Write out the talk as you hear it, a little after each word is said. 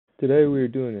Today we are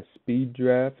doing a speed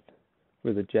draft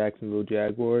for the Jacksonville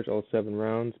Jaguars, all 7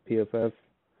 rounds, PFF,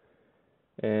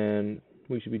 and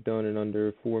we should be done in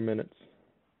under 4 minutes.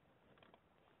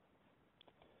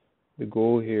 The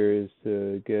goal here is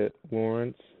to get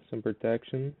Lawrence some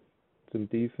protection, some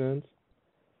defense.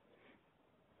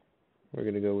 We're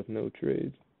going to go with no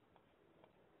trades.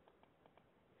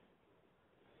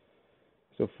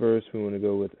 So first we want to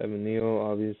go with Evan Neal,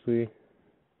 obviously.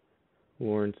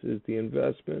 Lawrence is the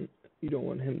investment. You don't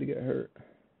want him to get hurt.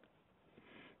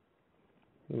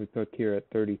 Then we pick here at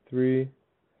 33. You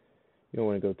don't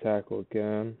want to go tackle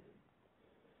again.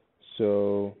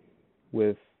 So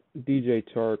with DJ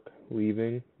Chark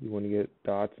leaving, you want to get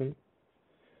Dotson.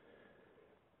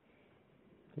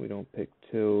 We don't pick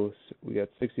Till. We got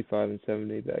 65 and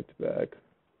 70 back to back.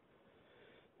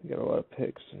 We got a lot of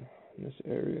picks in this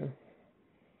area. At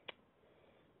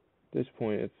this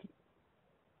point,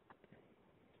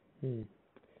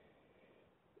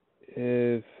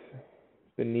 if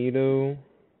Benito,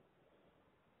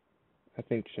 I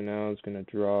think Chanel is going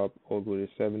to drop all the way to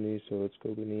 70, so let's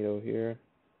go Benito here.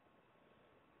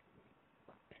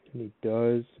 And he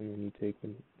does, and then you take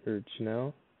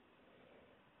Chanel.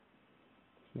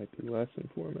 This might be less than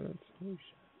 4 minutes.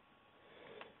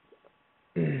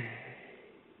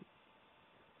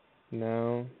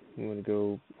 Now, we want to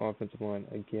go offensive line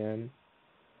again.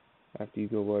 After you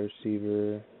go wide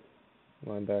receiver,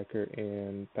 linebacker,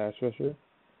 and pass rusher.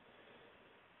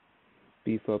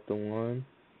 Beef up the line.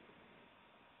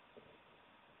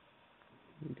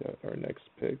 We got our next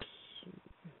picks.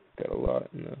 Got a lot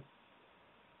in the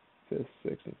 5th,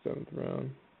 6th, and 7th round.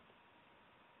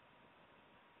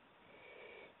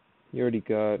 You're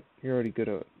already good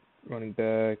at running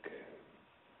back.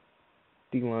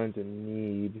 D-line's a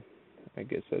need. I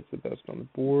guess that's the best on the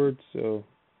board, so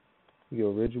you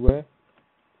go Ridgeway.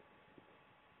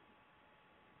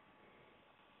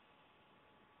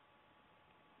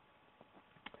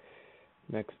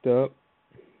 Next up,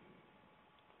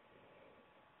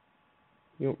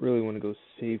 you don't really want to go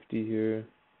safety here.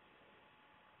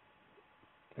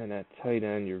 And at tight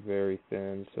end, you're very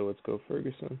thin, so let's go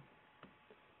Ferguson.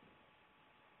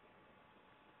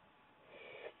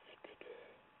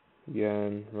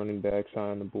 Again, running back's high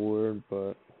on the board,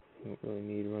 but you don't really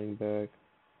need running back.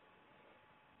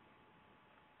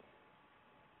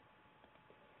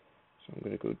 So I'm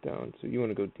going to go down. So you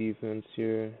want to go defense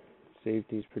here.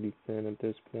 Safety's pretty thin at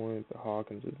this point, but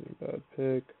Hawkins isn't a bad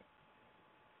pick.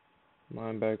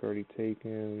 Linebacker already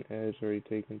taken. Edge already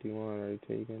taken. D-line already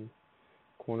taken.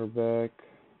 Cornerback,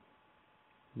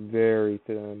 very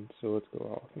thin, so let's go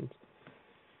Hawkins.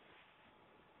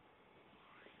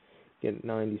 Get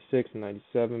 96 and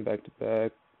 97 back to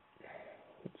back.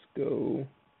 Let's go.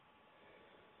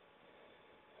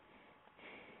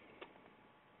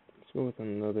 Let's go with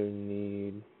another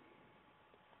need.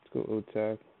 Let's go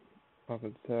O-tack,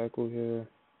 offensive tackle here.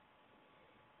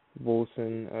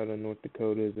 Volson out of North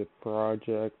Dakota is a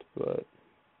project, but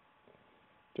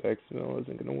Jacksonville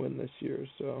isn't going to win this year,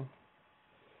 so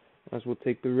might as well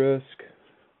take the risk.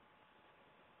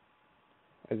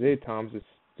 Isaiah Thomas is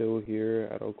still here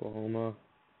at Oklahoma.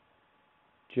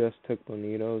 Just took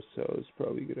Bonito, so it's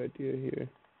probably a good idea here.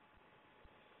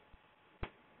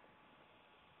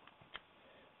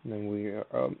 And then we are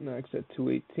up next at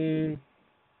 218.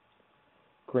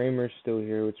 Kramer's still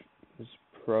here, which is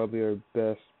probably our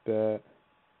best bet.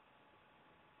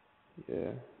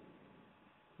 Yeah.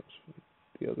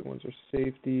 The other ones are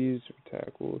safeties or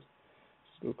tackles.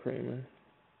 Let's go Kramer.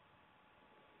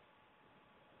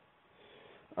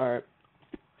 Alright.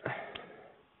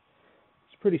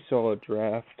 It's a pretty solid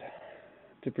draft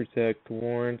to protect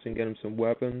Lawrence and get him some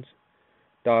weapons.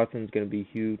 Dotson's going to be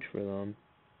huge for them.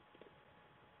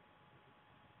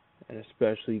 And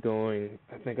especially going,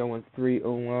 I think I went 3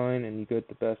 O-line, and you get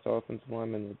the best offensive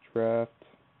lineman in the draft.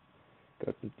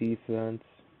 Got some defense.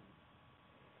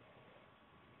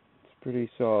 Pretty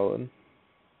solid.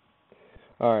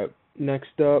 Alright,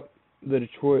 next up, the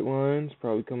Detroit Lions,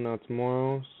 probably coming out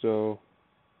tomorrow, so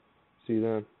see you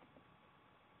then.